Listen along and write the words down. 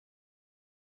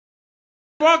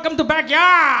Welcome to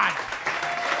Backyard!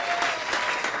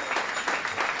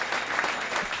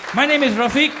 My name is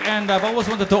Rafique and I've always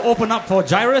wanted to open up for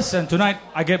Jairus, and tonight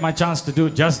I get my chance to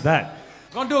do just that.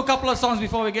 Gonna do a couple of songs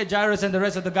before we get Jairus and the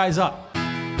rest of the guys up.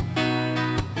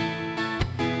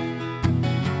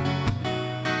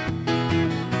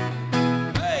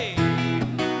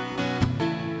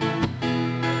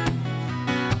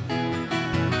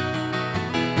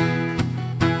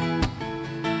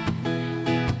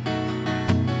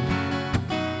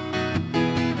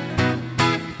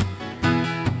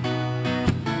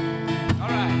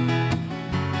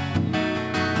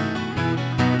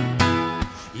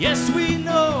 Yes, we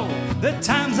know that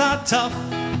times are tough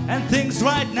and things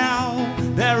right now,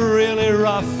 they're really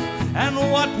rough. And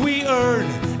what we earn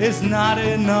is not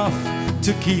enough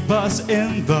to keep us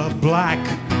in the black.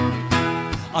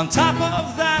 On top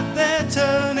of that, they're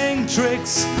turning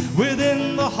tricks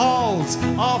within the halls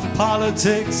of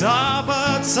politics.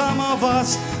 But some of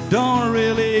us don't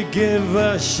really give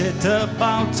a shit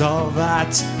about all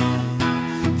that.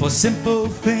 For simple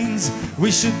things, we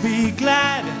should be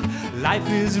glad.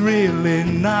 Life is really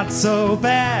not so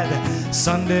bad.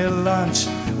 Sunday lunch,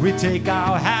 we take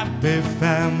our happy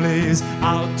families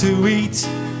out to eat.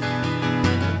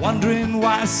 Wondering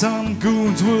why some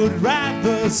goons would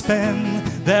rather spend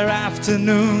their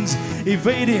afternoons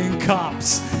evading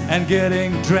cops and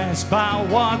getting drenched by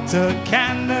water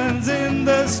cannons in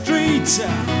the streets.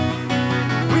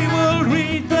 We will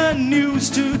read the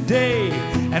news today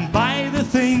and buy the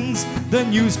things the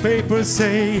newspapers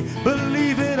say.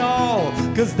 Believe it all,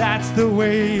 'cause that's the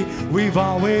way we've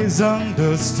always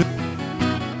understood.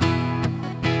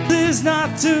 Is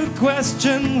not to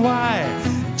question why,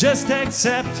 just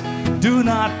accept, do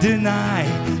not deny.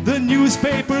 The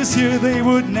newspapers here, they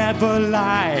would never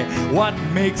lie. What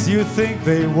makes you think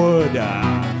they would?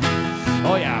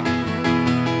 Oh yeah.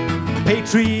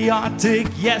 Patriotic,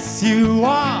 yes you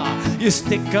are. You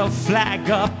stick a flag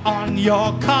up on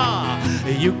your car.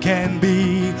 You can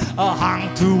be a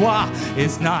hang-tua.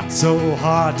 It's not so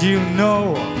hard, you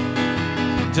know.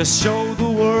 Just show the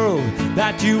world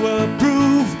that you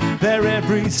approve their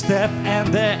every step and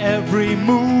their every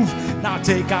move. Now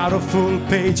take out a full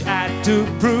page ad to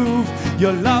prove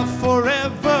your love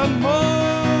forevermore.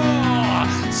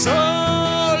 So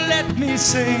let me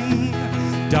sing.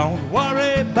 Don't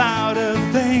worry about a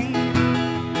thing.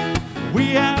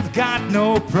 We have got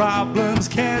no problems,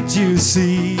 can't you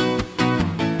see?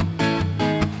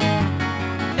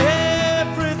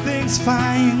 Everything's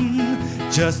fine,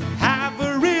 just have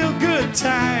a real good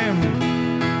time.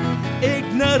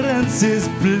 Ignorance is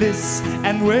bliss,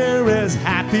 and we're as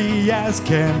happy as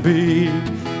can be.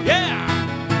 Yeah!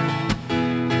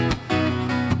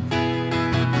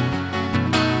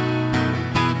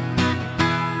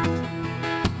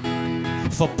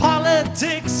 For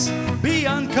politics, be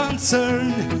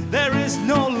unconcerned. There is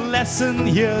no lesson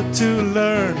here to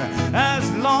learn. As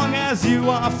long as you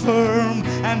are firm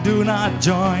and do not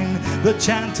join the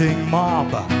chanting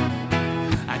mob.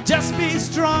 And just be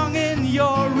strong in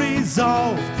your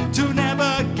resolve to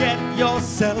never get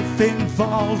yourself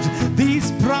involved.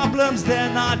 These problems,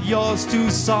 they're not yours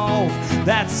to solve.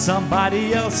 That's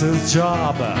somebody else's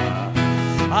job.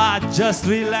 Just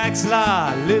relax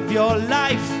la, live your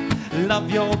life.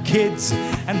 Love your kids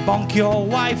and bonk your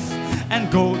wife and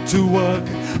go to work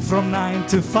from 9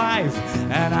 to 5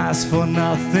 and ask for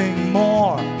nothing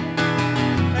more,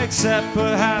 except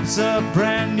perhaps a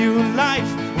brand new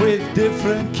life with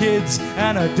different kids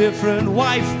and a different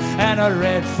wife and a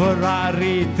red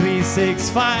Ferrari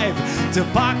 365 to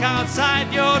park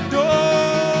outside your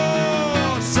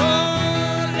door. So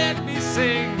let me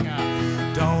sing.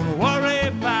 Don't worry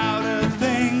about a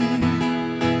thing.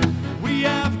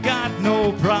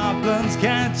 No problems,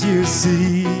 can't you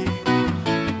see?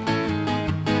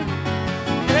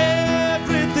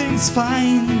 Everything's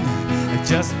fine,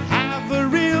 just have a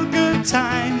real good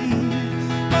time.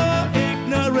 Oh,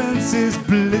 ignorance is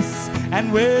bliss,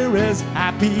 and we're as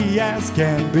happy as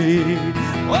can be.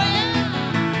 Oh, yeah.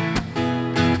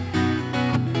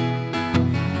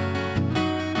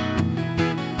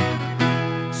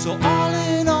 So all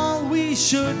in all, we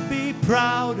should be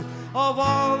proud of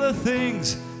all the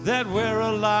things that we're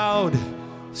allowed.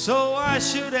 So why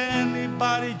should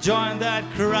anybody join that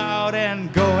crowd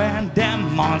and go and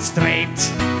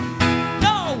demonstrate?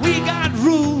 No, we got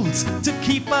rules to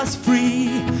keep us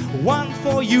free. One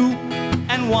for you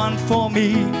and one for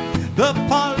me. The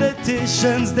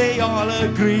politicians, they all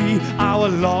agree our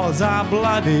laws are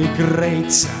bloody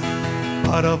great.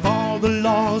 But of all the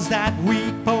laws that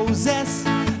we possess,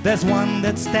 there's one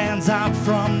that stands out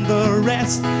from the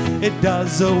rest. It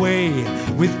does away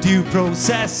with due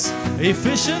process.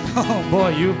 Efficient? Oh boy,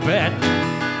 you bet.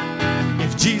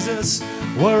 If Jesus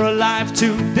were alive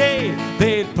today,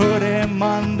 they'd put him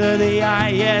under the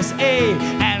ISA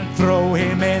and throw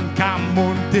him in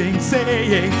Kamunting,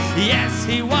 saying, yes,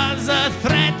 he was a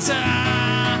threat.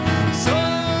 So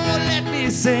let me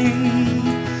sing,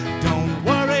 don't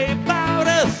worry about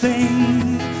a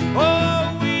thing.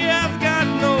 Oh, we have got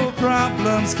no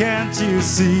problems, can't you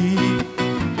see?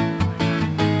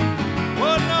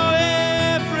 Oh no,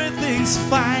 everything's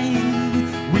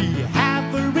fine. We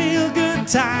have a real good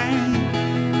time.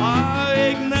 Our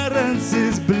ignorance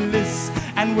is bliss,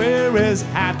 and we're as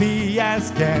happy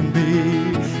as can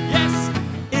be. Yes,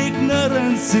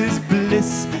 ignorance is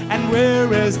bliss, and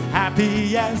we're as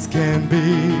happy as can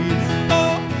be.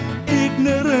 Oh,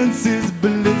 ignorance is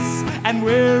bliss, and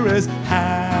we're as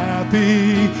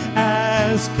happy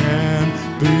as can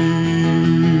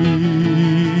be.